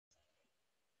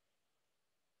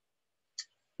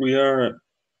we are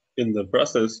in the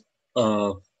process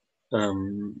of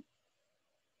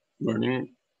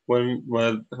learning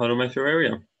how to measure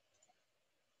area.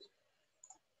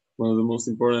 One of the most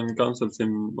important concepts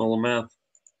in all of math.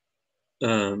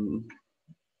 And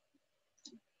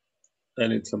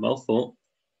it's a mouthful,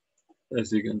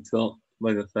 as you can tell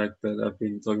by the fact that I've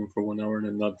been talking for 1 hour and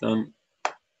I'm not done.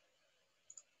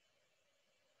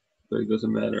 But it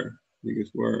doesn't matter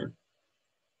because we're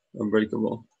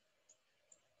unbreakable.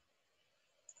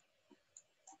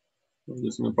 I'm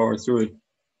just gonna power through it.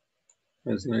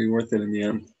 It's gonna be worth it in the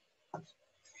end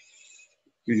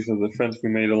because of the friends we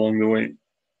made along the way.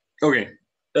 Okay,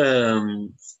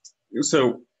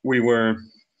 so we were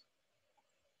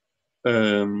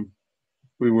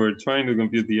trying to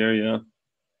compute the area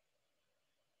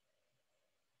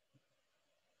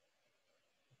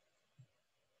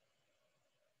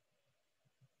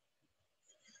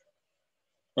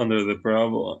under the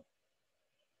parabola.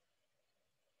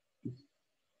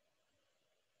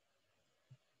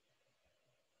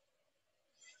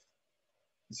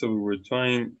 So we were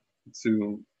trying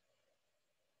to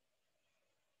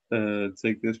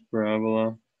take this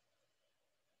parabola,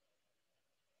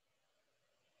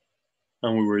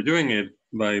 and we were doing it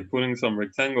by putting some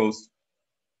rectangles.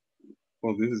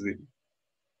 Well, this is it.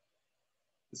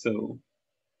 So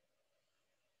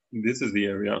this is the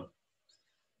area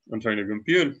I'm trying to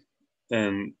compute.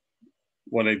 And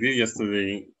what I did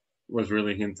yesterday was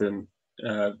really hinting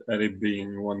at it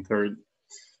being 1/3.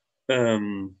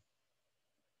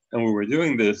 And we were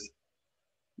doing this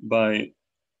by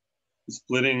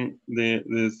splitting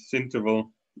this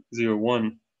interval 0,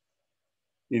 1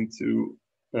 into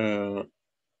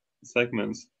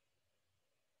segments,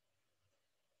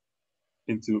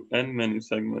 into n many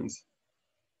segments,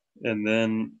 and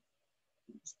then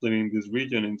splitting this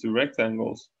region into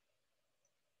rectangles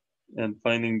and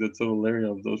finding the total area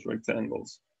of those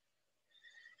rectangles.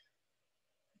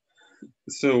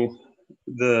 So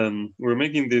we're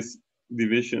making these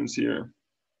divisions here,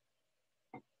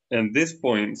 and these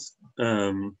points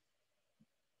were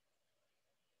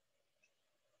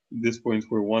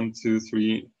 1, 2,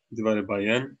 3 divided by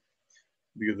n,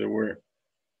 because there were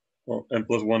n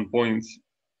plus 1 points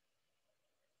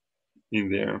in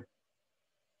there.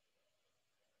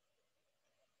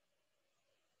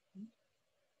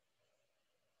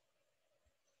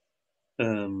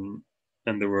 And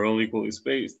they were all equally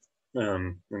spaced,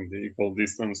 and the equal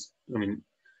distance, I mean,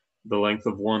 the length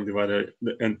of 1 divided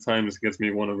the n times gets me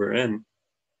 1 over n.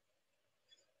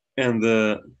 And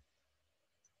the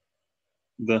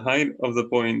height of the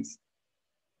point,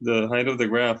 the height of the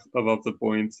graph above the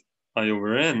point I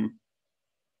over n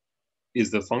is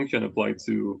the function applied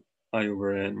to I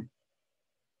over n.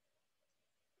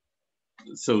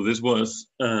 So this was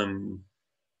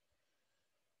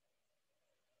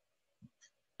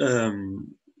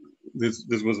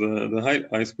this was the height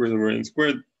I squared over n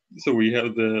squared. So we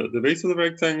have the base of the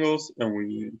rectangles, and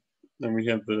we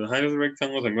have the height of the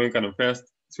rectangles. I'm going kind of fast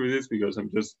through this because I'm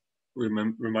just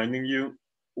reminding you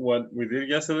what we did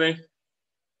yesterday.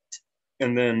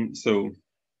 And then so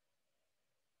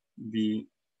the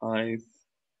ith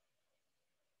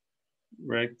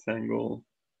rectangle,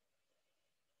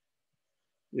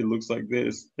 it looks like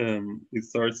this. It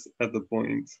starts at the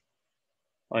point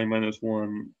I minus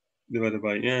 1 divided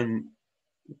by n.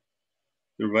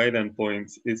 The right end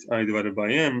point is I divided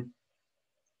by n.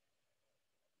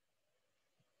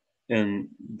 And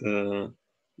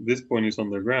this point is on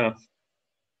the graph.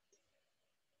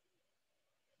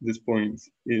 This point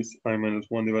is I minus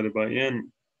 1 divided by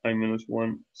n, I minus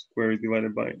 1 squared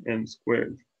divided by n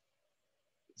squared.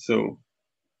 So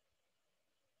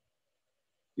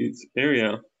its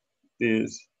area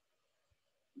is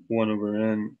 1 over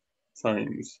n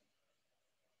times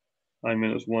I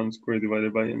minus 1 squared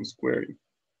divided by n squared.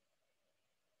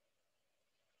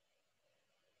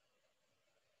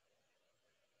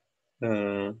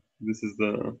 This is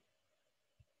the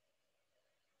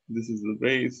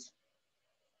base.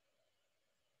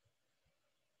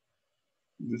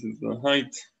 This is the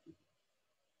height.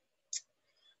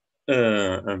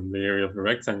 And the area of the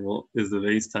rectangle is the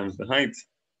base times the height.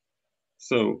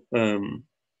 So the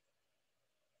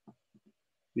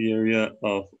area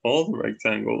of all the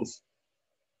rectangles,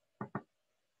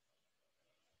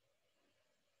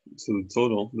 so the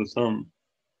total, the sum,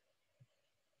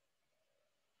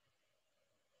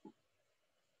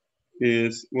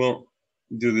 is, well,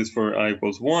 do this for I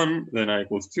equals 1, then I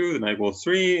equals 2, then I equals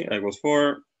 3, I equals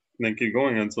 4, then keep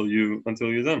going until you're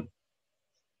done.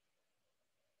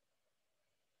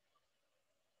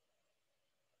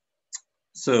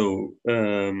 So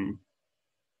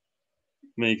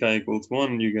make I equals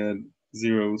 1, you get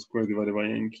 0 squared divided by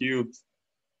n cubed.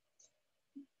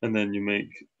 And then you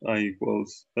make I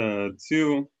equals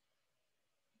 2.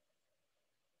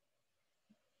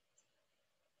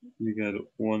 You get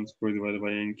 1 squared divided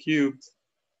by n cubed.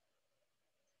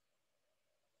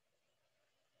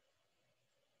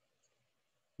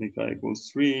 Make I equals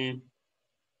 3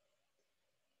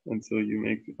 until you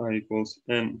make I equals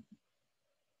n.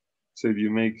 So if you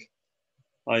make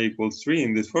I equals 3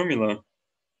 in this formula,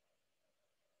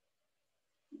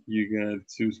 you get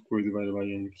 2 squared divided by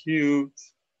n cubed.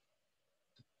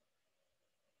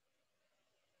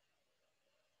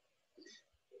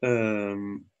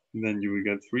 Then you will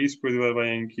get 3 squared divided by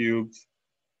n cubed.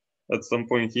 At some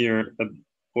point here, at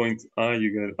point I,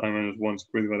 you get I minus 1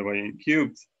 squared divided by n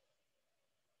cubed.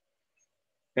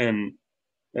 And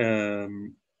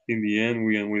in the end,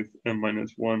 we end with n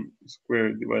minus 1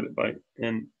 squared divided by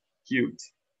n cubed.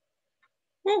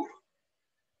 Woo!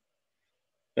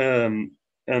 And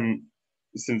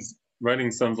since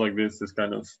writing sums like this is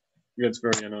kind of gets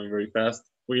very annoying very fast,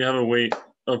 we have a way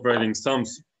of writing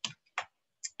sums.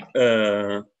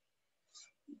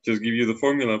 Just give you the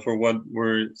formula for what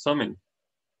we're summing,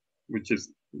 which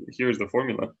is here's the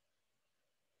formula.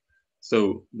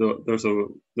 So there's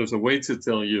a way to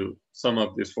tell you sum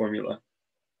up this formula,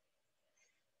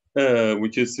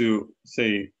 which is to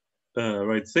say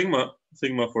write sigma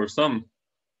for sum,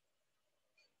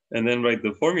 and then write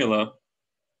the formula,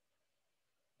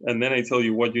 and then I tell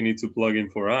you what you need to plug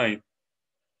in for I.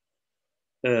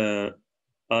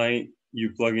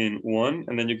 You plug in 1,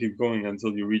 and then you keep going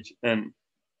until you reach n.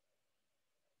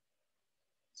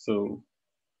 So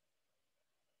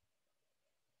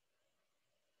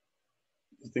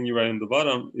the thing you write in the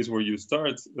bottom is where you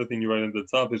start. The thing you write at the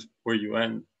top is where you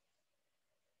end.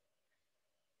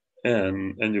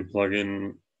 And you plug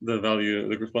in the value,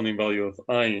 the corresponding value of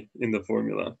I in the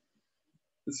formula.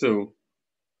 So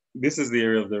this is the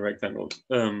area of the rectangle.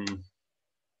 And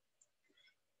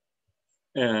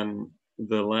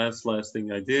the last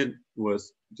thing I did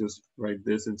was just write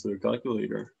this into the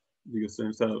calculator, because it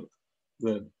turns out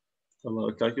that a lot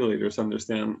of calculators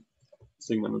understand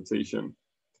sigma notation.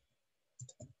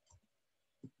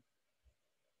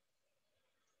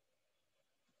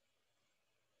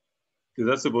 Because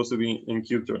that's supposed to be n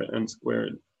cubed or n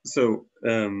squared. So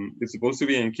it's supposed to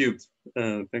be n cubed.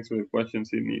 Thanks for the question,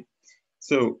 Sydney.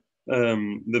 So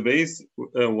the base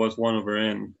was 1 over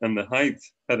n, and the height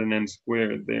had an n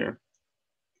squared there.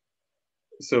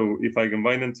 So if I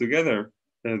combine them together,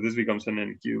 this becomes an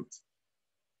n cubed.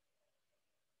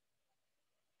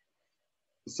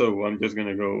 So I'm just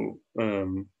gonna go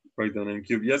write down n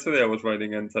cubed. Yesterday I was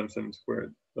writing n times n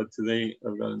squared, but today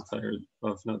I've gotten tired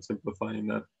of not simplifying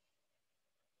that.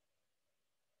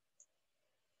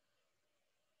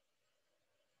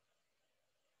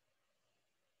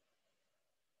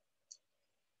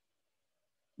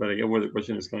 But I get where the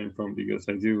question is coming from, because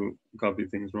I do copy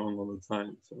things wrong all the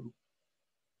time. So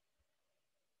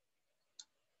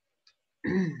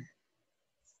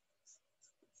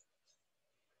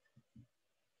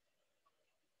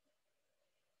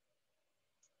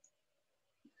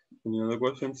any other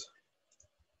questions?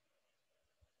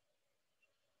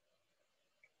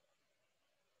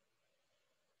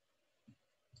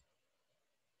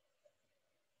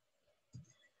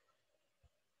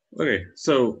 Okay,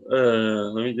 so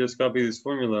let me just copy this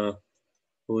formula.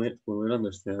 Will it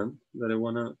understand that I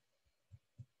wanna?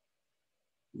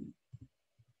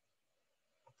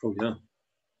 Oh yeah.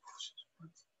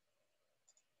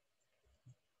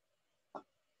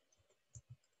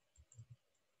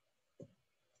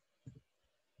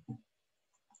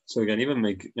 So I can even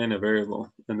make n a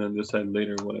variable and then decide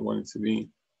later what I want it to be.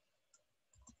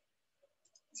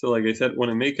 So like I said, when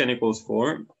I make n equals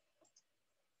 4,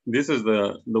 this is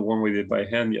the one we did by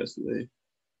hand yesterday.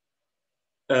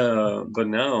 But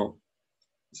now,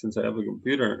 since I have a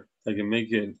computer, I can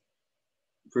make it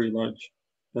pretty large.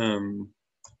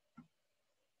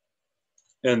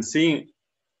 And see,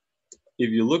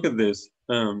 if you look at this,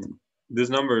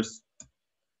 these numbers,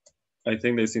 I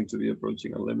think they seem to be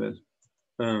approaching a limit.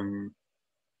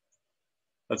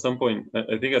 At some point,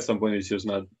 I think at some point it's just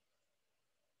not,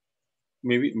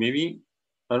 maybe,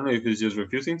 I don't know if it's just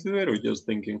refusing to do it or just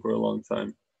thinking for a long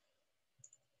time.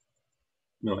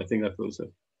 No, I think I closed it.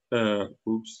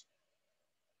 Oops.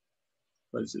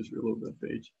 Let's just reload that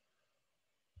page.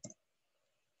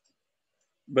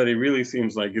 But it really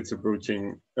seems like it's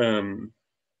approaching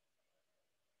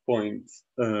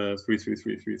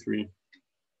 0.33333.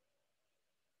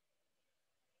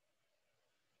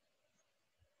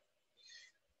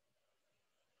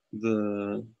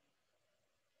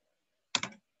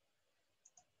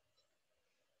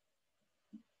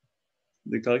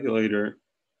 the calculator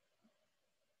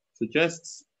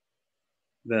suggests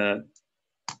that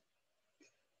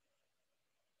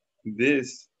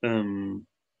this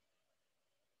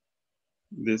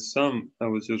this sum I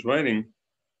was just writing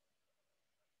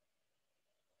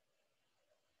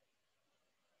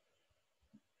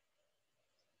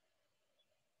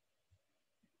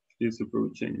is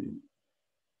approaching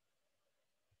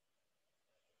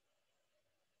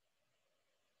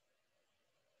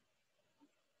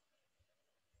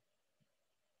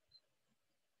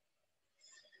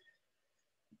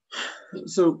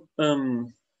so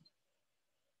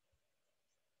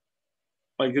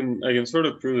I can sort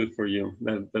of prove it for you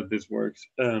that this works.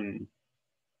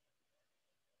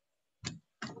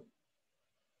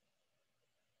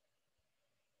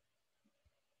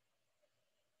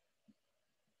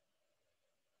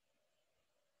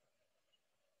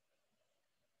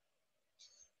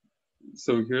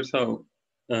 So here's how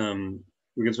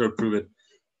we can sort of prove it.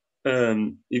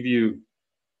 If you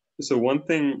so one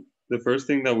thing, the first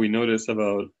thing that we notice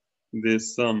about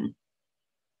this sum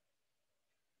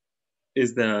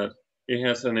is that it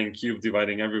has an n cubed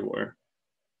dividing everywhere.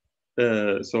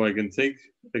 So I can take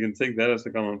that as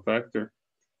a common factor,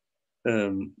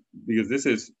 because this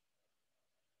is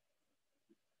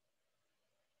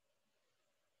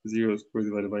 0 squared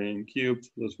divided by n cubed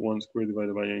plus 1 squared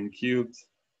divided by n cubed.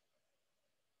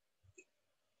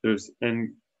 There's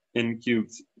n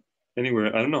cubed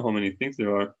anywhere. I don't know how many things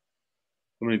there are,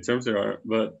 how many terms there are,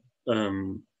 but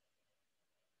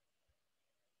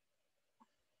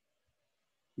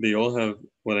they all have,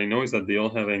 what I know is that they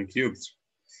all have n cubes.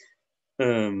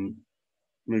 Maybe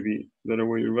the better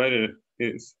way to write it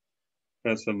is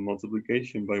as a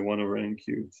multiplication by 1 over n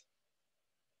cubed.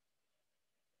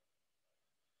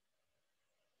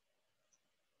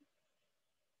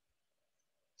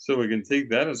 So we can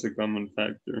take that as a common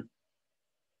factor.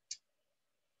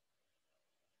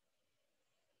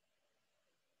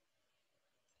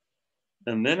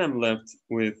 And then I'm left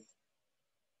with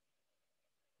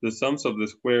the sums of the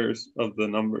squares of the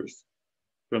numbers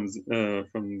from 0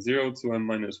 to n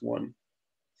minus 1.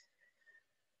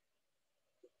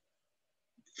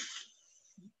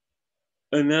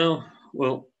 And now,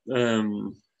 well,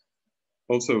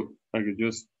 also I could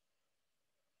just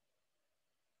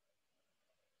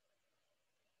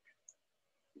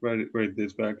write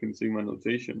this back in sigma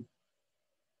notation,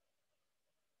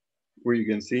 where you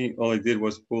can see all I did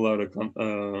was pull out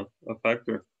a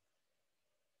factor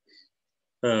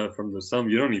from the sum.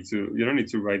 You don't need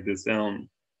to write this down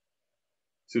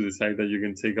to decide that you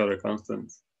can take out a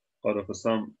constant out of a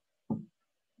sum.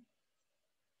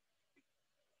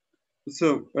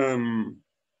 So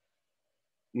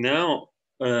now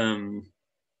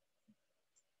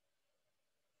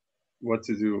what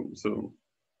to do?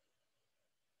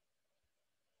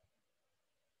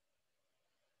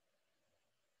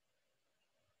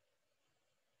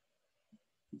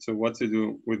 So what to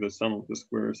do with the sum of the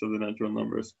squares of the natural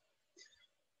numbers?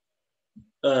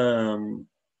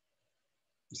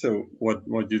 So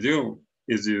what you do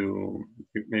is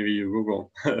maybe you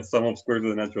Google sum of squares of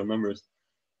the natural numbers.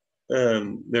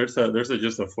 There's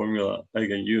just a formula I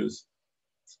can use,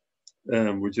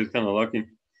 which is kind of lucky,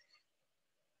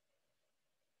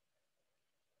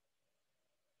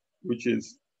 which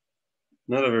is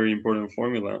not a very important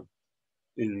formula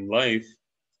in life.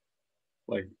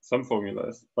 Like some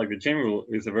formulas, like the chain rule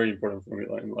is a very important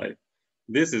formula in life.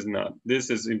 This is not. This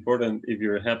is important if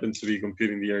you happen to be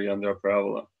computing the area under a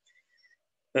parabola.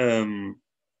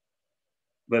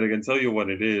 But I can tell you what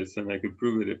it is, and I could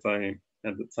prove it if I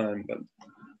had the time, but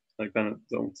I kind of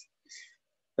don't.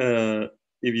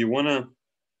 If you want to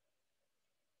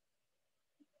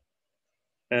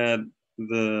add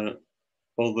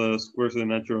all the squares of the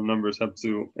natural numbers up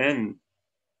to n,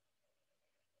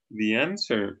 the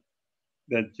answer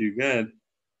that you get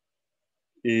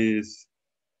is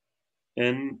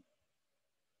n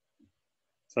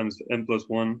times n plus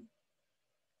 1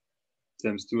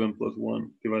 times 2n plus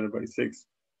 1 divided by 6.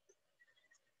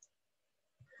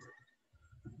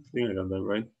 I think I got that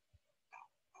right.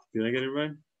 Did I get it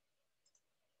right?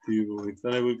 Do you believe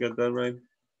that I will get that right?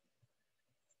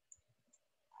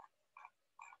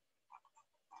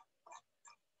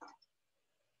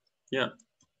 Yeah,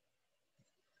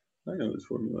 I know this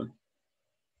formula.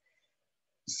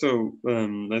 So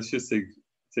let's just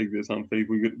take this on faith.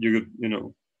 You could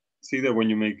see that when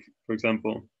you make, for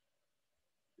example,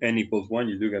 n equals 1,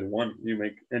 you do get 1. You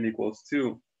make n equals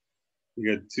 2,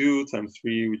 you get 2 times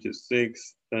 3, which is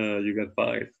 6. You get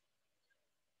 5,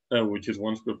 which is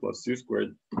 1 squared plus 2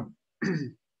 squared.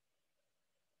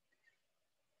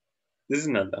 This is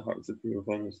not that hard to prove,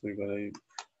 honestly, but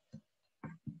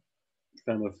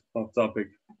kind of off topic.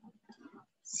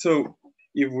 So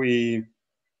if we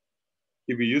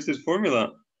use this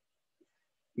formula,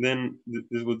 then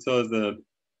this would tell us that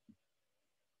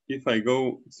if I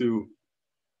go to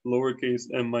lowercase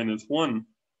m minus 1,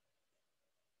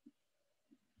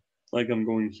 like I'm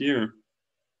going here,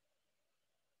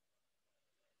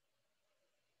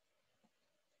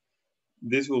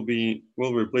 this will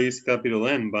replace capital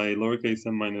N by lowercase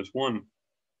m minus 1.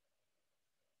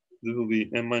 This will be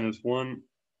m minus 1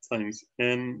 times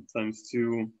n times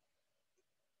 2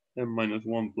 m minus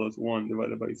 1 plus 1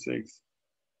 divided by 6.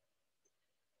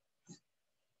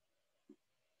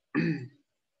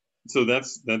 So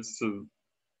that's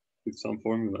with some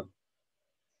formula.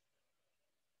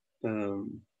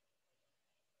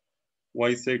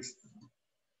 Y6,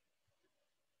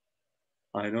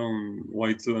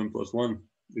 Y2n plus 1.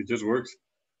 It just works.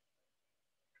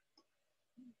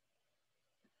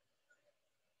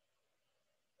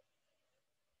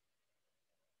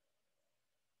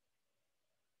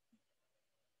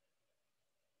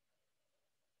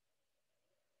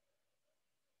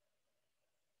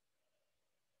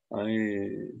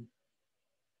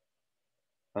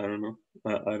 I don't know.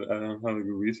 I don't have a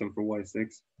good reason for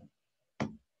Y6.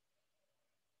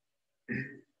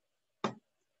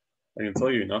 I can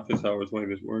tell you in office hours why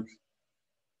this works.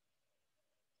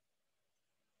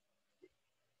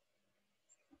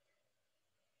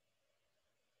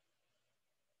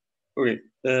 Okay.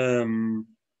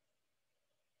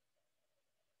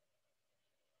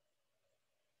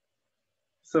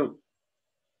 So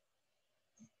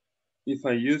if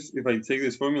I take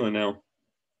this formula now,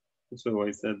 so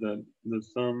I said that the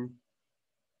sum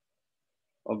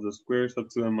of the squares of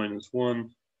 2n minus 1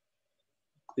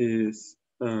 is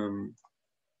n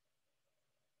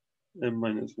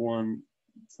minus 1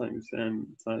 times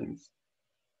n times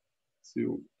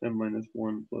 2 n minus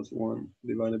 1 plus 1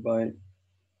 divided by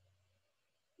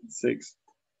 6.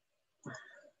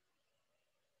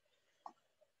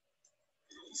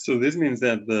 So this means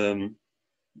that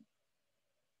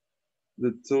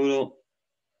the total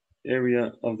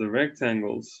area of the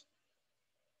rectangles,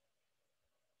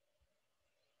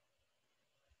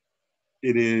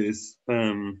 it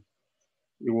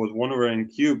was 1 over n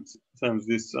cubed times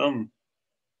this sum.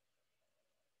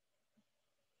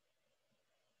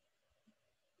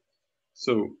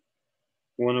 So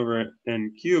 1 over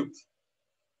n cubed,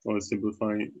 well, let's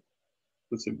simplify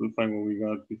what we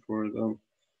got before though.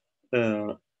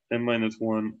 N minus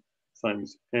 1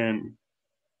 times n,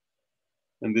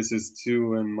 and this is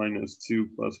 2n minus 2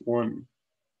 plus 1.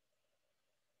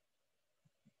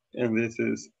 And this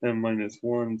is n minus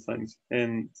 1 times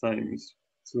n times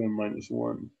 2n minus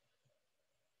 1.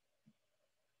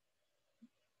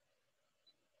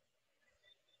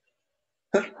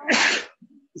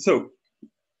 So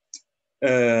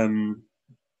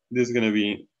this is going to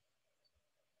be,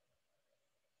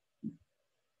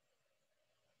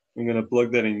 I'm going to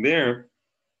plug that in there.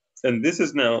 And this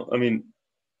is now, I mean,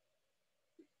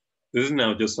 this is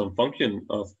now just some function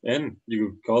of n. You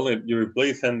could call it, you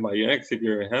replace n by x if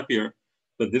you're happier.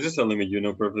 But this is a limit you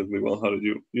know perfectly well how to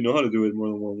do. You know how to do it more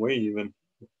than one way even.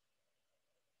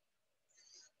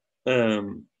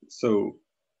 So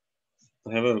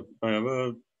I have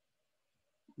a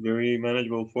very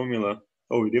manageable formula.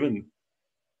 Oh, it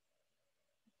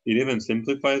even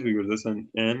simplifies because there's an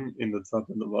n in the top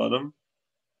and the bottom.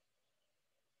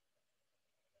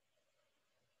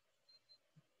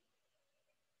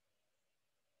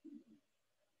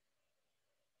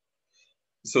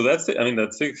 So that's it. I mean,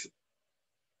 that's 6.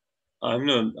 I'm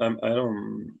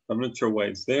not sure why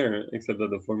it's there, except that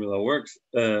the formula works.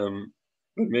 But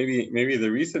maybe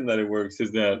the reason that it works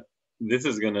is that this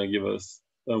is gonna give us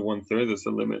a 1/3 as a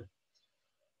limit.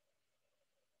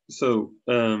 So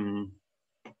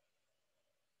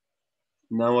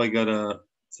now I gotta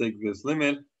take this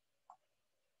limit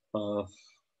of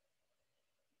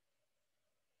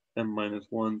n minus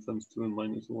 1 times 2n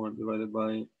minus 1 divided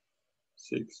by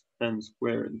 6n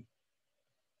squared.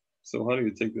 So how do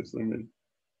you take this limit?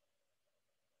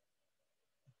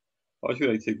 How should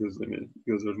I take this limit?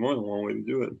 Because there's more than one way to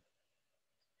do it.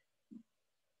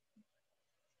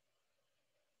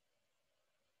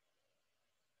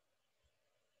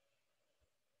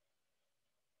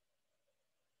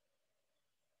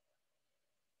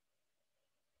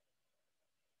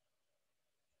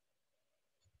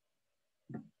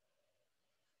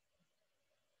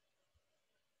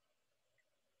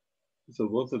 So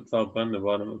both the top and the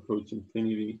bottom approach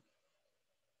infinity.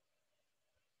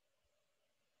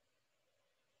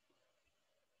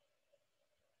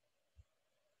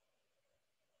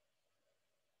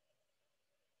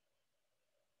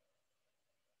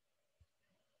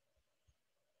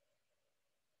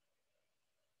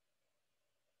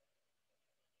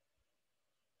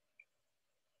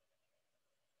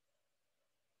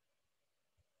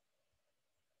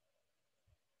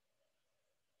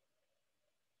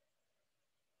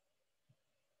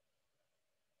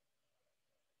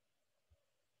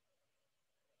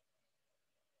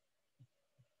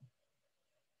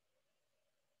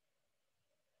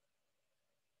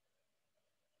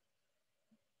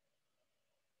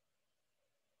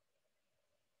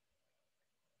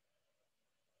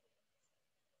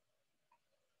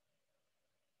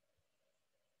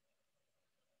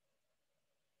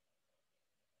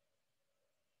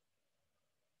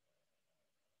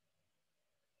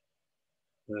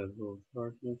 Hello,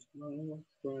 darkness, my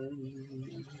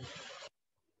friend.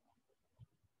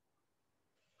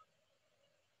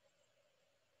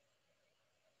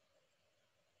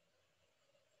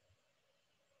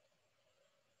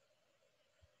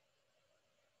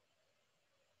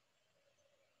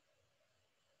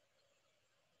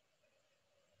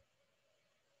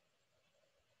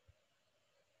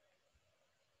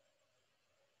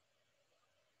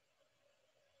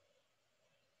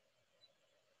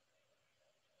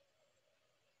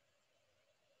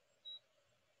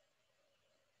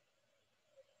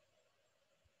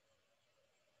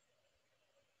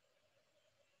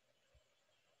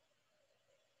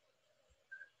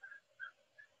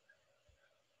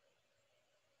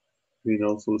 You can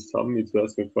also stop me to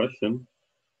ask a question.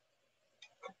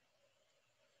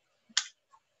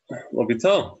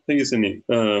 L'Hopital, thank you, Cindy.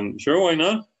 Sure, why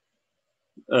not?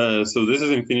 So this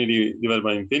is infinity divided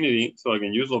by infinity, so I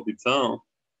can use L'Hopital.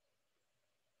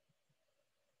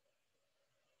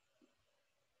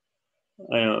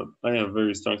 I have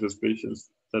very strong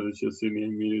suspicions that it's just Sydney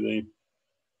and me today.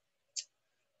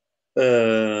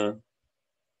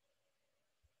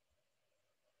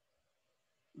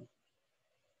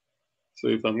 So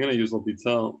if I'm gonna use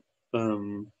L'Hopital,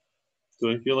 do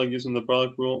I feel like using the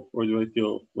product rule, or do I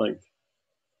feel like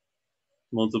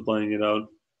multiplying it out?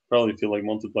 Probably feel like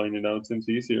multiplying it out seems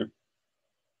easier.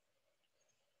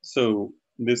 So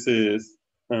this is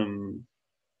x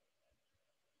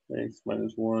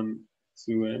minus 1,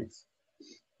 2x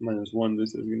minus 1.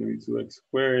 This is going to be 2x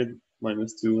squared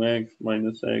minus 2x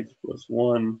minus x plus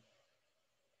 1.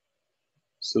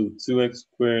 So 2x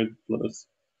squared plus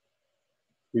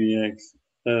 3x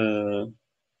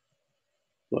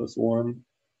plus 1.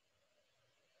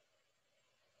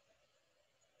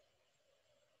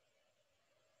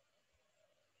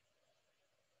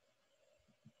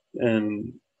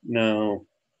 And now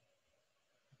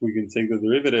we can take the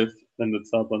derivative and the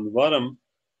top and the bottom.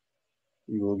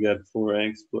 And we'll get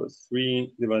 4x plus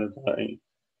 3 divided by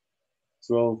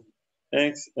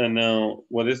 12x. And now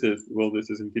what is this? Well, this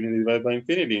is infinity divided by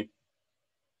infinity.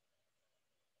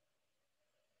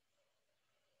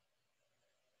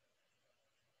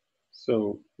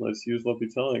 So let's use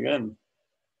L'Hopital again.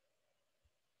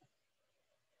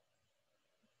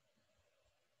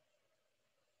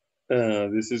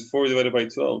 This is 4 divided by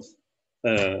 12.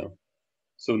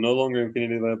 So no longer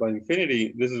infinity divided by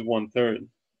infinity. This is 1/3.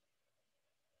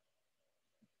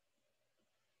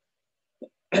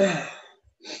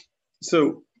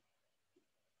 So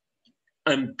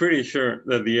I'm pretty sure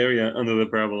that the area under the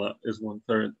parabola is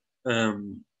 1/3.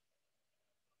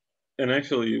 And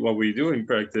actually, what we do in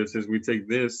practice is we take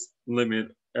this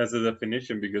limit as a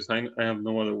definition because I have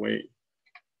no other way.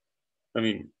 I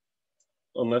mean,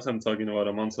 unless I'm talking about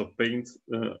amounts of paint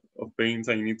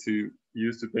I need to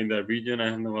use to paint that region, I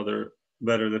have no other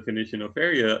better definition of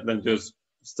area than just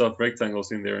stuff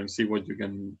rectangles in there and see what you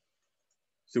can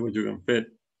fit.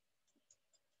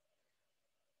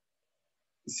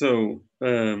 So,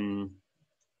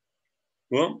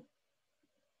 well,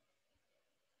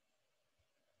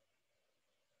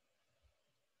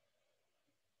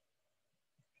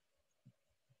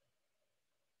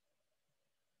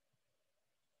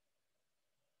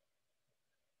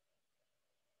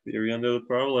 the area under the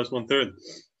parabola is 1/3.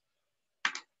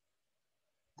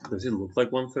 Does it look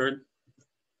like 1/3?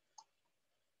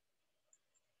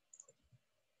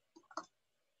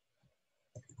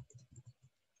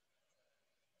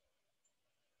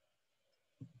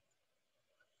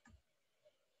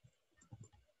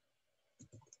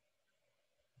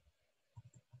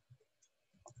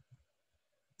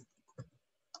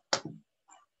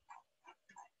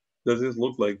 Does this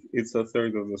look like it's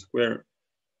 1/3 of the square?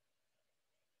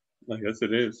 I guess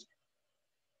it is.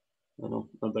 I don't know,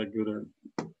 not that good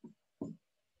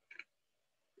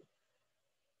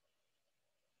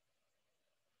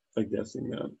at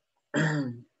guessing that.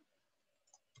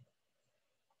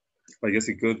 I guess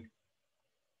it could.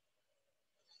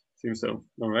 Seems so.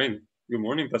 All right. Good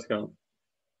morning, Pascal.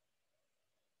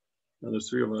 Now there's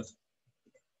 3 of us.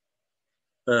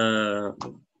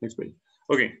 Next page.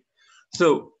 Okay.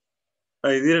 So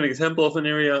I did an example of an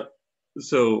area.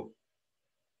 So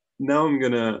now I'm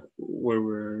gonna what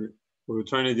we're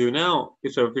trying to do now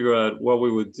is try to figure out what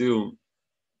we would do.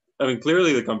 I mean,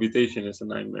 clearly the computation is a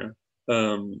nightmare.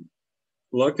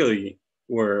 Luckily,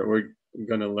 we're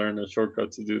gonna learn a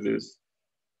shortcut to do this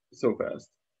so fast.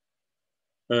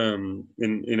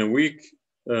 In a week,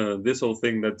 this whole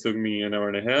thing that took me an hour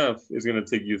and a half is gonna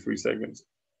take you 3 seconds.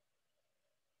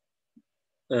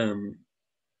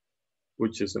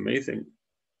 Which is amazing,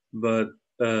 but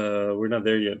we're not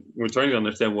there yet. We're trying to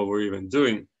understand what we're even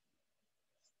doing.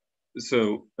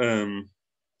 So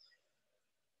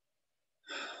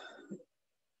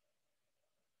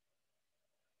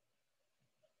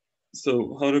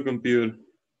so how to compute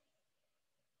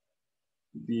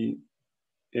the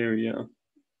area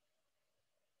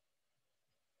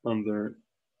under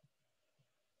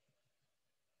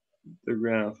the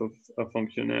graph of a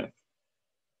function f.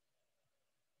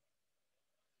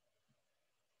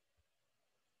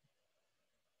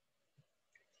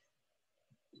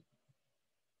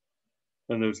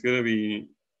 And there's gonna be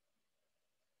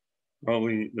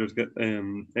probably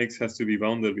x has to be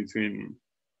bounded between.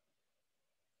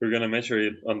 We're gonna measure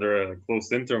it under a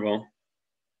closed interval.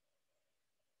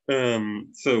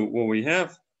 So what we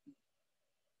have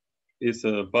is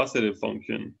a positive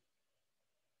function,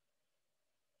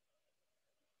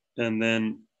 and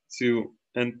then two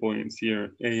endpoints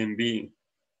here, a and b.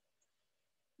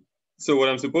 So what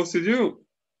I'm supposed to do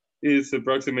is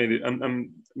approximate it.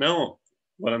 Now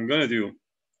what I'm gonna do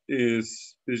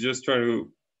is just try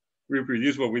to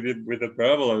reproduce what we did with the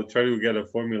parabola, try to get a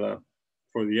formula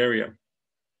for the area,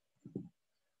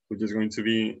 which is going to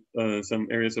be some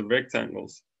areas of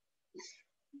rectangles.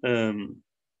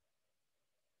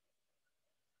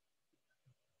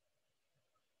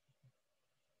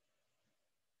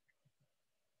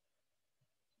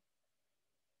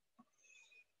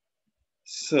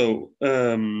 So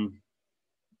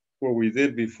what we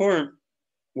did before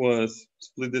was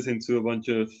split this into a bunch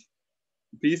of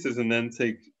pieces and then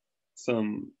take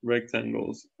some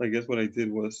rectangles. I guess what I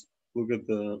did was look at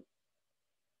the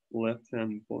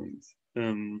left-hand points.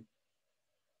 And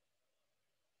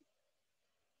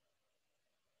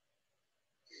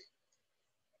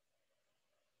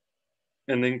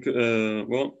then,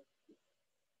 well,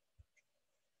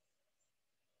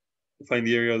 find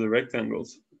the area of the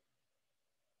rectangles.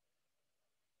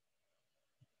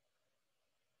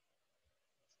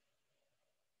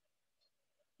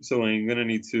 So I'm gonna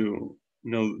need to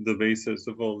know the bases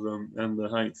of all of them and the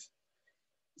heights.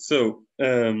 So,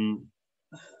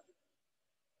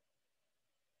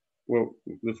 well,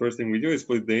 the first thing we do is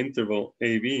split the interval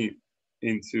AB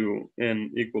into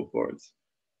n equal parts.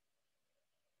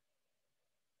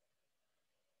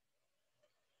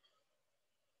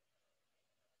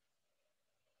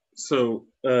 So,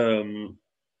 how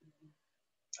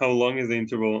long is the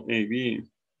interval AB?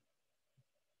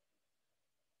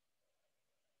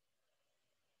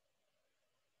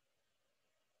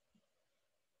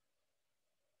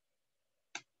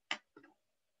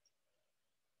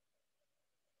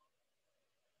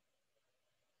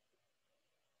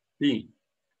 B.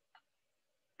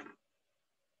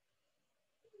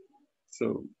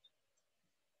 So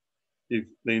if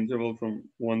the interval from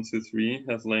 1 to 3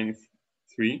 has length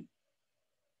 3,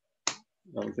 I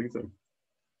don't think so.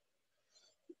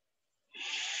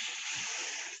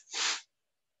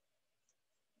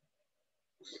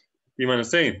 B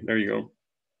minus A, there you go.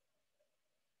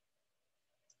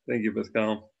 Thank you,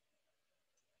 Pascal.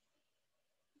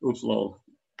 Oops, lol.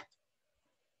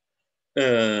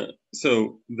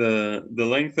 So the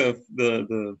length of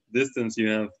the distance you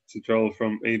have to travel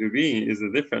from A to B is the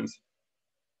difference.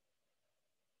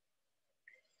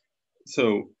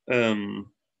 So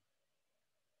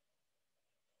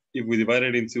if we divide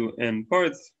it into n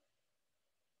parts,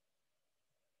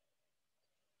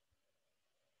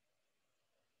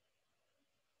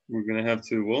 we're gonna have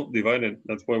to, well, divide it.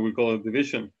 That's why we call it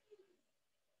division.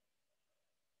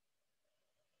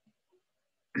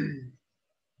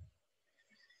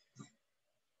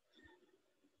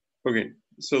 Okay,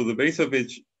 so the base of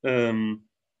each, no,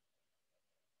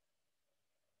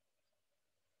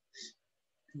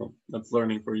 that's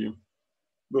learning for you.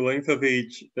 The length of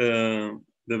each, the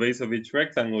base of each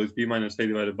rectangle is b minus a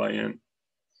divided by n.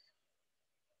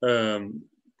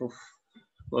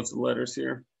 Lots of letters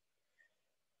here.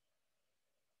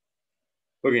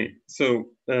 Okay,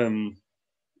 so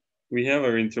we have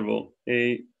our interval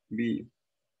a, b.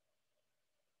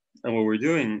 And what we're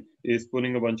doing is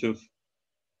putting a bunch of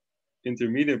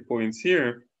intermediate points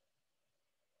here,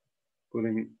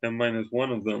 putting n minus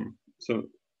one of them. So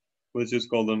let's just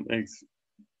call them x0,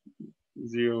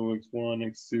 x1,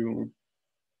 x2,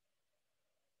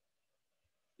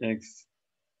 x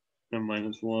n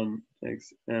minus 1,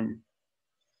 xn.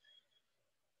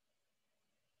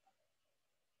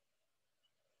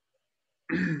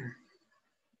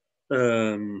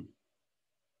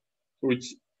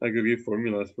 Which I could give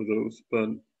formulas for those, but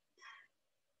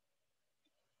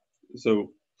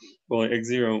so, well,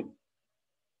 x0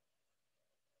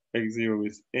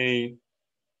 is a,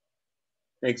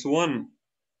 x1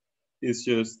 is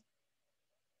just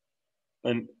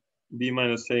an b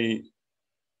minus a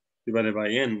divided by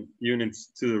n units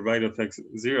to the right of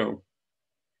x0.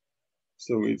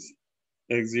 So it's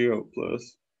x0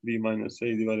 plus b minus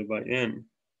a divided by n.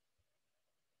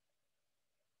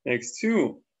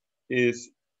 X2 is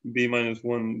b minus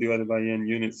 1 divided by n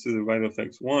units to the right of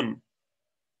x1.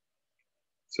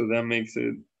 So that makes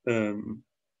it 2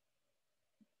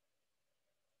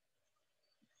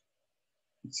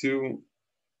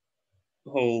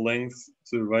 whole lengths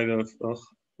to the right of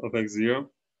x0.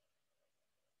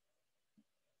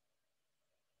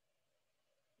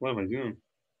 What am I doing?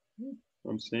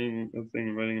 I'm saying a thing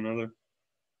and writing another.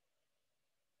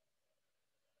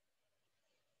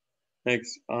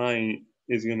 Xi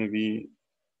is going to be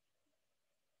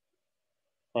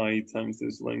I times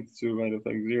this length to the right of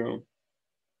x0.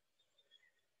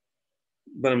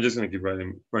 But I'm just going to keep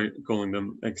calling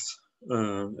them x1,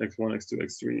 x2,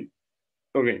 x3.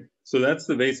 Okay, so that's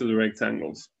the base of the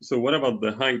rectangles. So what about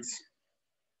the heights?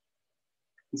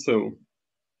 So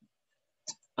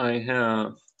I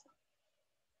have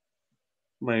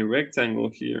my rectangle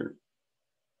here.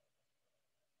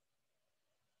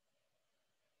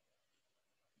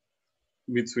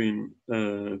 Between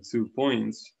 2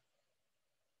 points.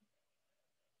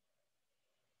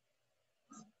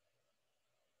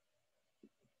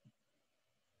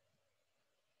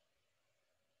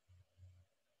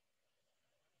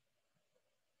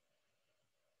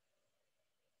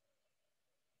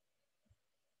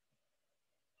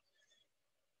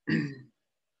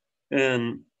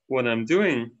 And what I'm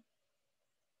doing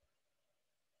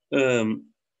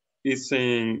is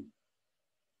saying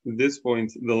this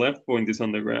point, the left point is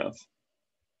on the graph.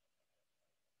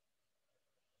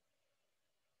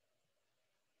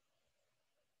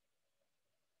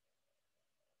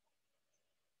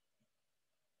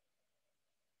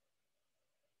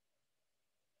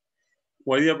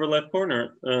 Why the upper left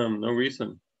corner? No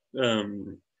reason.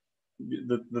 The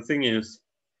thing is,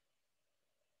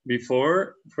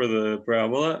 before, for the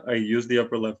parabola, I used the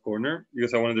upper left corner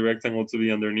because I wanted the rectangle to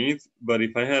be underneath. But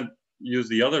if I had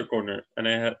used the other corner and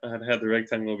I had the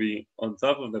rectangle be on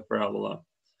top of the parabola,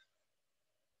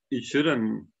 I should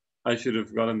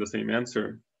have gotten the same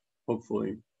answer,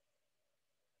 hopefully.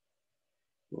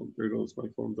 Well, there goes my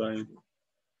phone dying.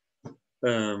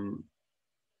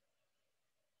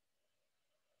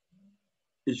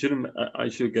 I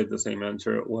should get the same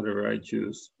answer whatever I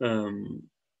choose.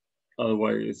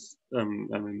 Otherwise, I'm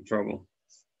in trouble.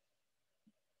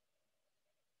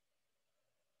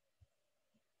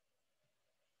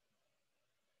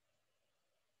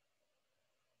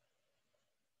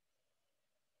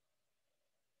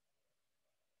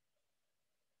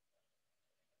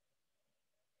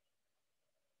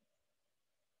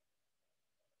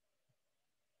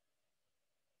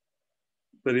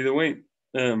 But either way,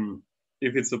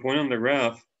 if it's a point on the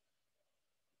graph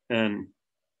and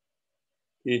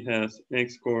it has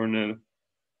x coordinate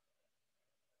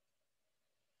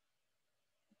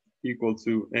equal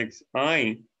to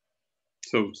xi,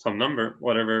 so some number,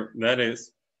 whatever that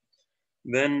is,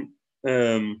 then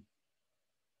I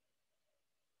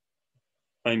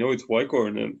know it's y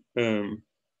coordinate.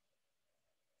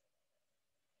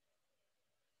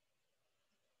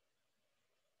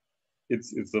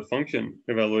 It's a function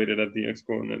evaluated at the x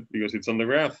coordinate because it's on the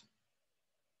graph.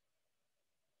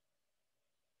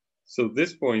 So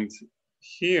this point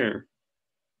here,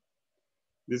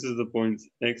 this is the point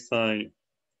xi,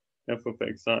 f of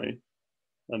xi,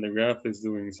 and the graph is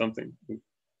doing something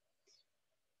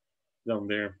down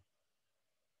there.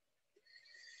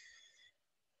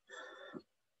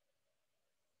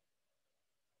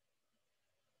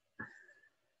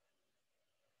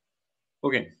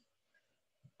 Okay.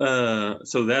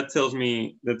 So that tells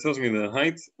me the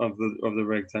height of the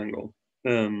rectangle.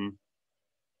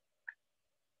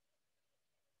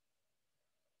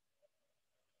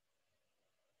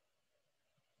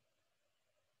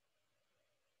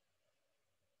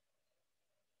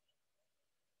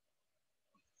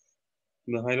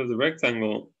 The height of the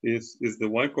rectangle is the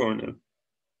y coordinate.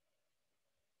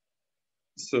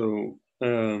 So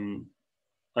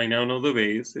I now know the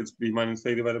base. It's b minus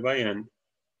a divided by n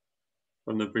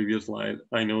from the previous slide.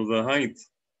 I know the height.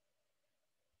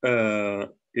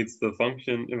 It's the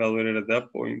function evaluated at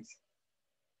that point.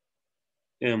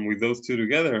 And with those two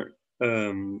together, I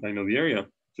know the area.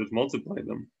 Just multiply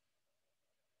them.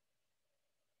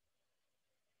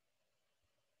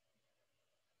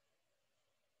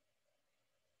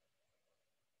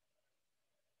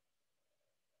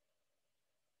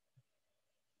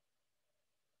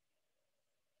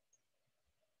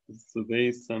 It's the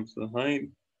base times the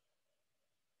height.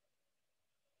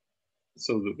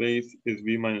 So the base is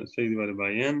b minus a divided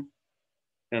by n,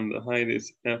 and the height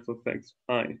is f of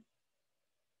xi.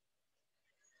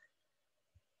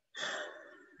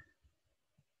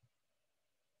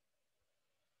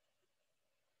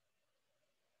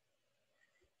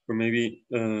 or maybe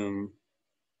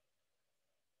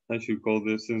I should call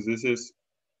this, since this is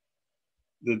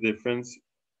the difference,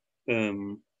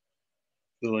 the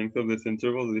length of this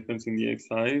interval, the difference in the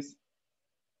xi's.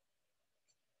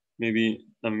 Maybe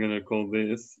I'm gonna call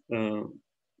this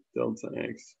delta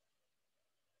x.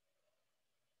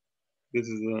 This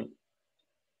is the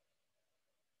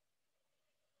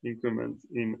increment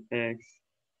in x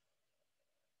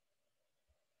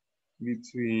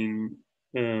between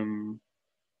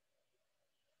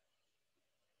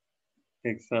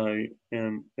xi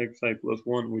and xi plus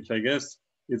 1, which I guess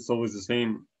it's always the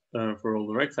same for all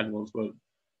the rectangles, but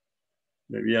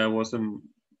maybe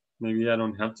maybe I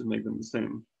don't have to make them the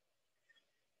same.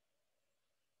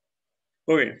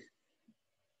 Okay,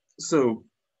 so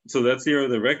that's here are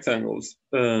the rectangles.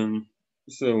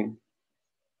 So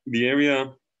the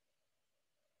area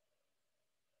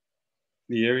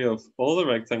of all the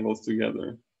rectangles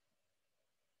together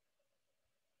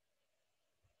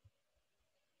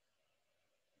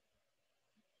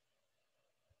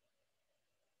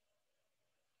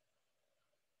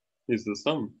is the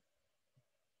sum.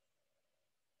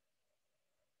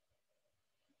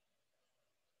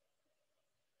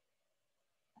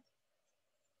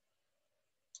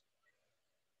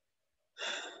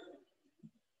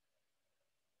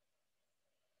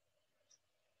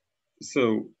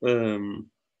 So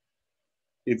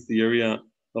it's the area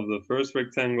of the first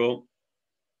rectangle,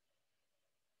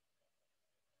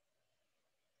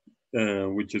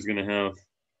 which is going to have,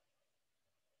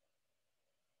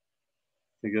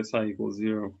 I guess, I equals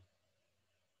 0.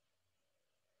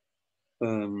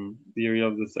 The area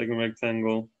of the second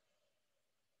rectangle,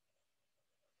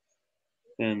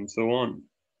 and so on.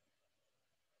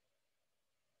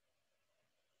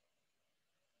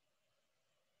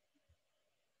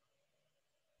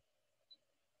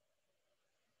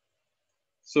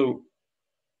 So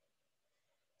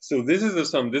this is the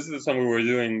sum. This is the sum we were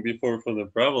doing before for the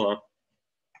parabola.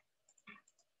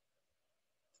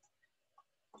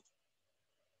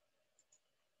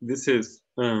 This is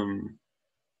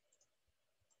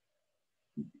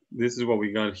what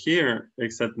we got here,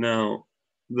 except now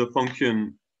the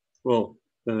function, well,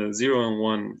 0 and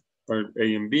 1 are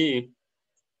a and b,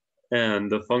 and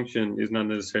the function is not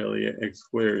necessarily x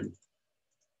squared.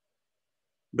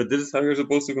 But this is how you're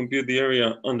supposed to compute the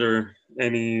area under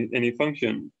any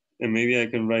function. And maybe I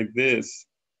can write this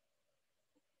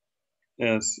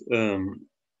as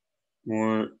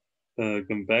more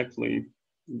compactly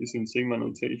using sigma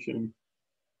notation.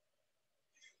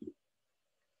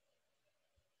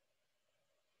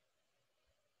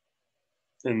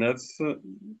 And that's what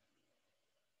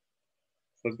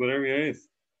area is.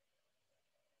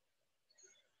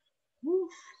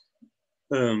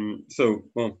 So,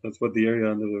 well, that's what the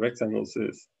area under the rectangles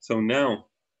is. So now,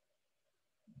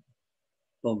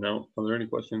 well, now, are there any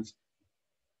questions?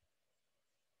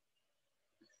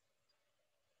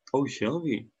 Oh,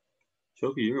 Shelby,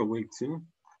 you're awake too?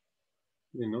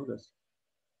 I didn't notice.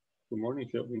 Good morning,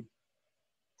 Shelby.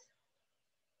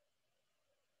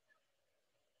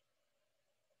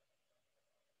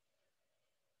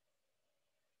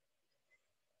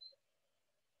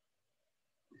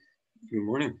 Good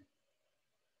morning.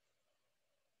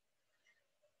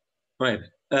 Right.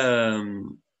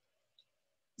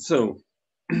 So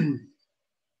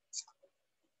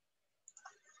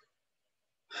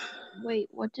wait,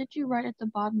 what did you write at the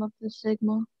bottom of the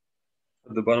sigma?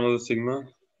 At the bottom of the sigma,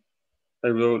 I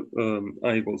wrote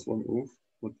I equals 1. Oof,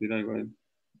 what did I write?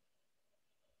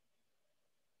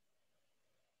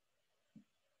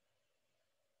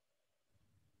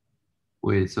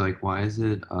 Wait, so like why is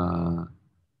it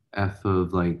f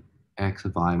of like x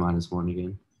of I minus 1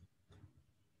 again?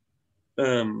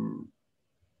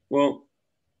 Well,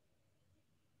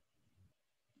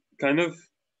 kind of,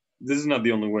 this is not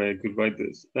the only way I could write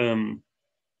this.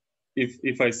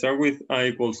 If I start with I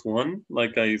equals 1,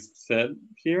 like I said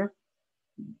here,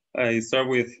 I start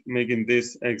with making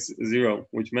this x 0,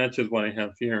 which matches what I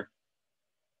have here.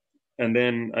 And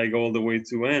then I go all the way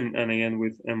to n, and I end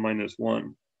with n minus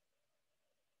 1.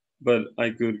 But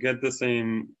I could get the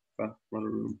same,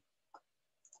 room.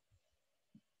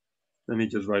 Let me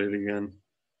just write it again.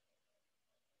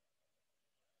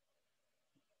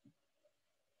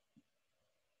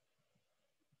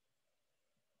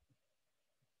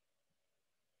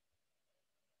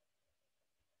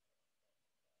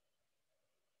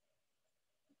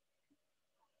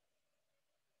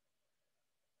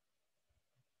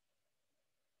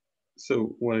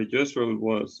 So what I just wrote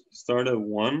was start at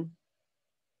 1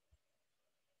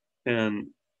 and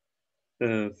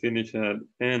finish at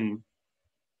n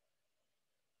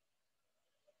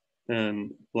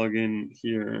and plug in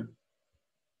here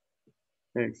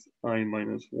xi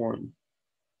minus 1.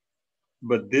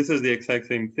 But this is the exact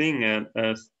same thing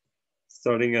as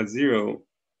starting at 0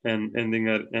 and ending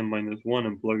at n minus 1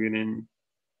 and plugging in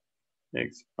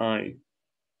xi.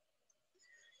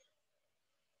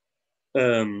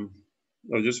 I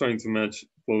was just trying to match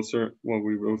closer what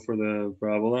we wrote for the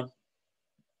parabola.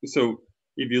 So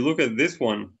if you look at this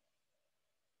one,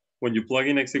 when you plug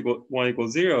in y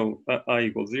equals 0, I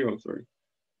equals 0, sorry.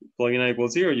 Plug in I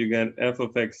equals 0, you get f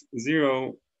of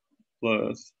x0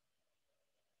 plus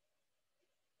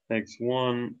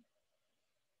x1.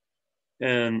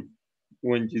 And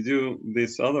when you do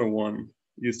this other one,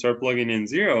 you start plugging in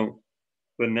 0,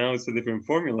 but now it's a different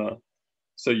formula.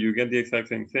 So you get the exact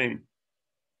same thing.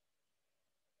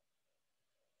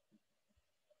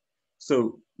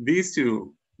 So these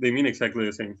two, they mean exactly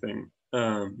the same thing.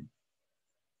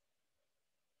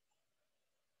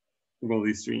 Well,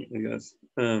 these three, I guess.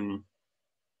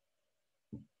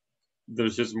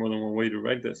 There's just more than one way to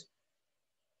write this.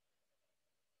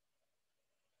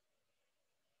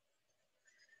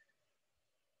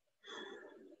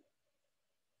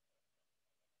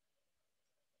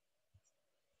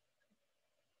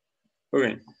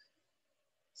 Okay,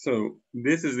 so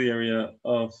this is the area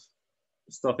of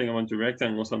stuffing a bunch of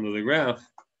rectangles under the graph.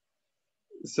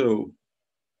 So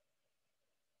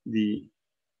the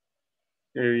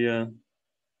area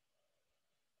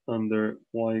under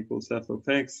y equals f of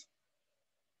x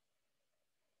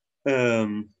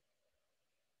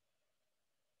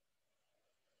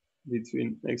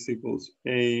between x equals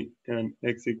a and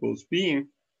x equals b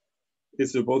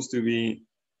is supposed to be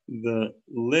the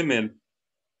limit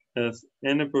as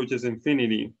n approaches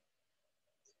infinity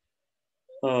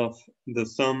of the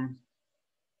sum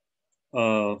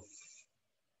of,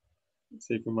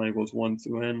 say, from I equals 1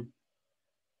 to n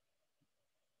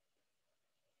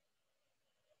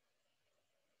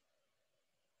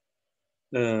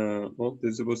well,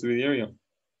 this is supposed to be the area.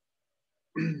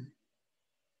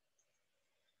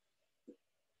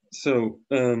 So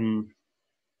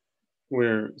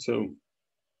where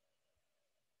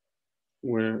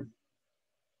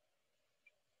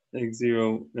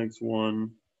x0, x1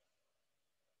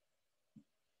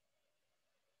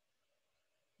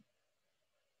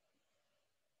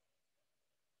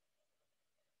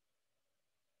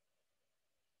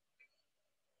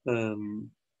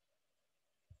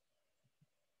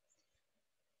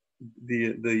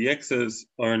 the x's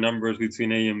are numbers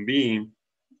between a and b,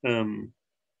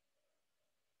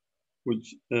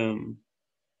 which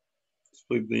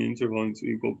split the interval into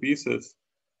equal pieces.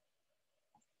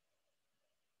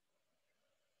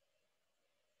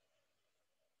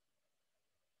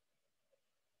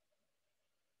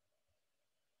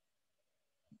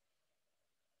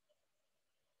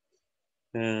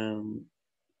 And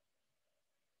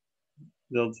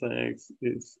delta x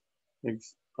is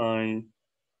xi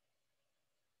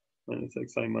minus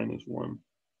xi minus 1.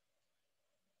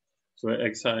 So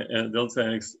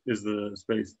delta x is the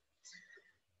space.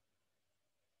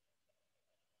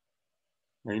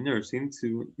 I never seem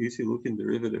to easy looking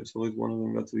derivatives. Always one of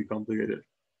them got to be complicated.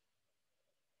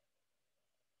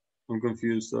 I'm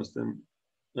confused, Dustin.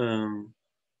 There's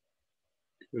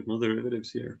no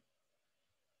derivatives here.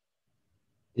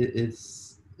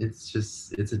 It's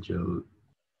a joke.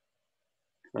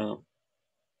 Oh.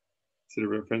 Is it a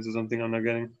reference to something I'm not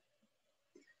getting?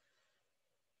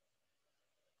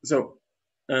 So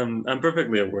I'm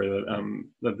perfectly aware that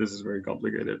that this is very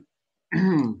complicated.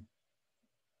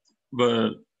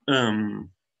 But the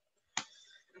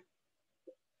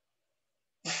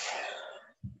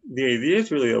idea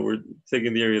is really that we're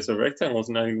taking the areas of rectangles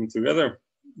and adding them together.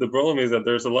 The problem is that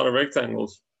there's a lot of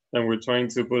rectangles and we're trying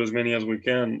to put as many as we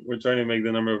can. We're trying to make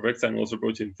the number of rectangles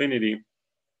approach infinity.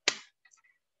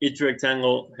 Each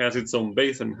rectangle has its own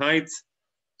base and height.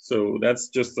 So that's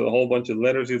just a whole bunch of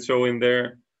letters you throw in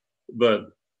there. But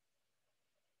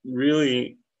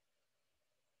really,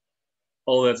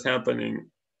 all that's happening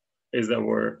is that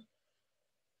we're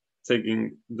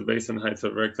taking the base and heights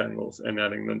of rectangles and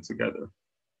adding them together.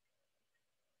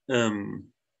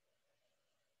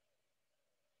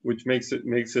 Which makes it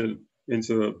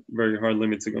into a very hard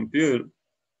limit to compute.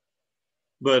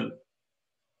 But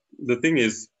the thing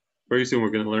is, very soon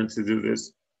we're going to learn to do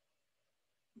this.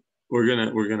 We're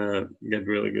gonna get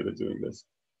really good at doing this.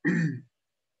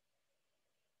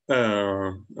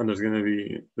 And there's gonna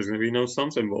be no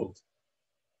sums involved.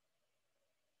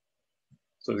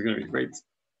 So it's gonna be great.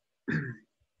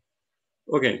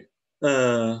 Okay.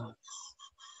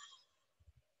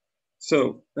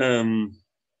 So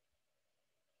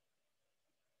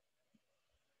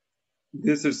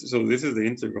this is the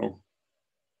integral.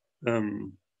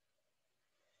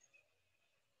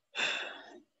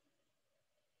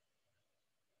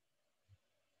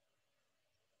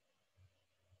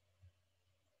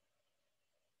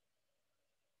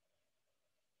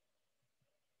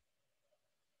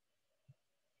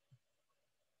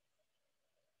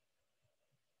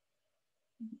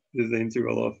 This is the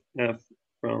integral of f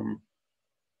from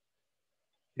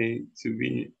a to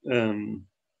b, and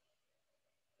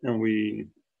we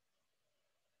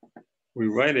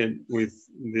write it with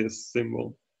this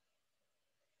symbol,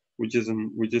 which is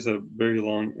a very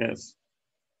long s,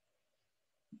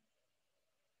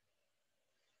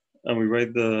 and we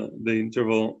write the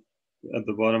interval at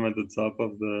the bottom at the top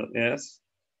of the s,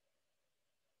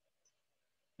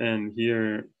 and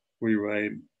here we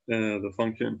write the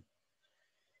function,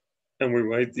 and we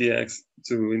write the x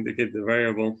to indicate the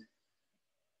variable.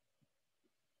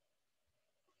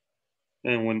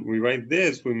 And when we write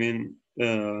this, we mean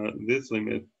this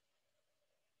limit.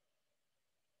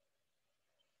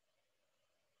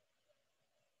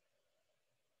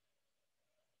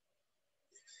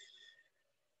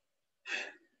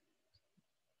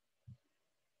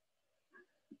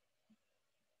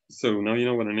 So now you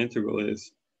know what an integral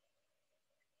is.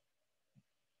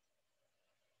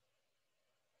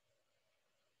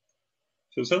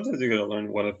 So sometimes you gotta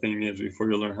learn what a thing is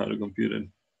before you learn how to compute it.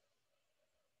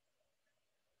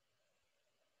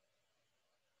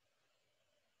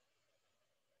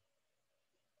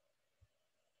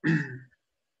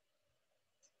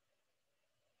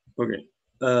 Okay.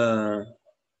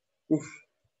 Oof.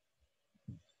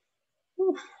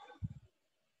 Oof.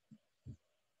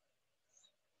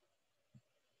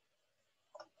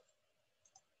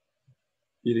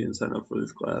 You didn't sign up for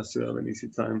this class to have an easy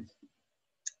time.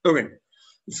 Okay,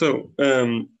 so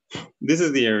this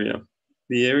is the area.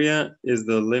 The area is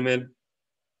the limit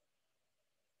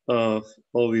of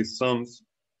all these sums.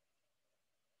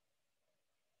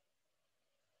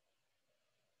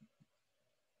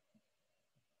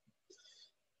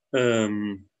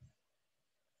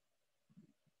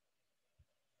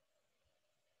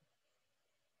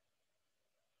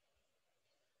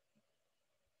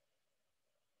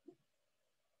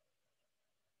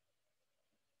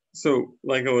 So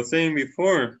like I was saying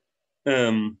before,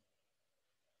 xi,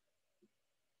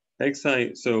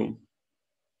 so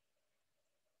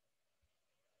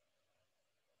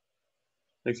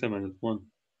xi minus 1.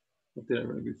 What did I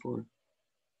write before?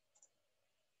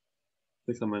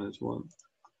 Xi minus 1.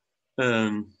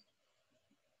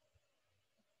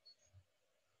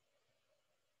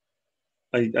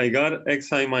 I got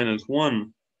xi minus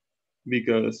 1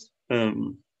 because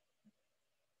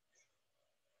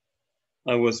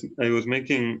I was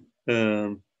making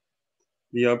the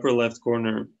upper left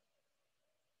corner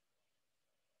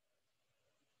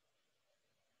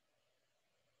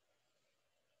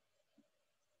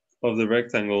of the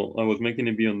rectangle. I was making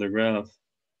it be on the graph.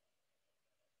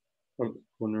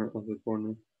 Corner of the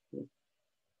corner.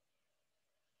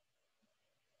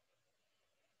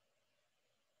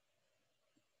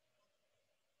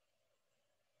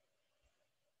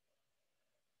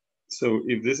 So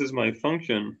if this is my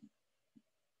function,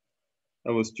 I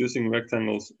was choosing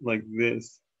rectangles like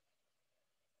this,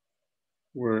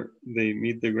 where they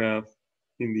meet the graph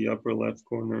in the upper left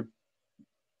corner.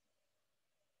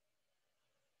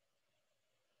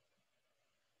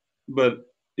 But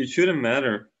it shouldn't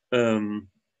matter.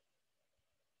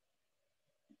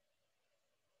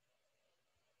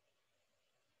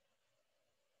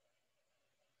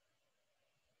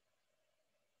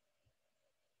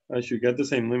 I should get the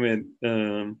same limit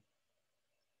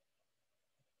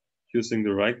choosing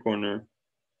the right corner.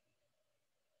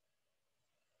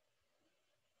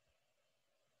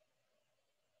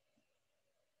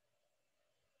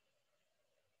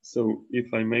 So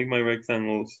if I make my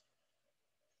rectangles,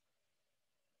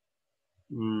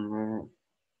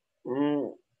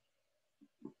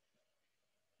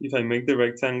 if I make the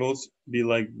rectangles be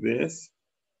like this,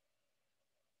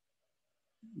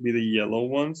 be the yellow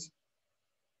ones,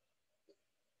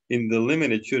 in the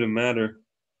limit it shouldn't matter.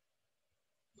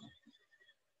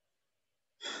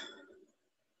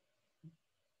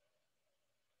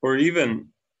 Or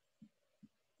even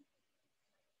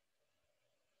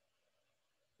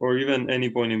any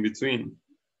point in between.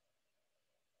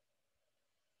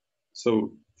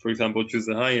 So for example, choose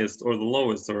the highest or the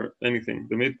lowest or anything,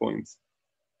 the midpoints.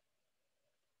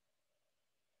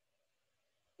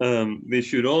 They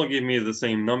should all give me the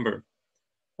same number.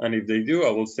 And if they do,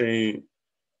 I will say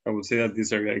that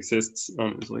this area exists,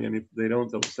 honestly. And if they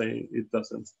don't, I will say it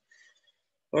doesn't.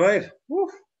 All right.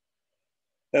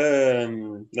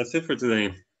 That's it for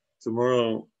today.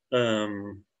 Tomorrow, we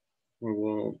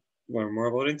will learn more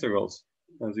about integrals,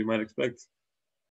 as you might expect.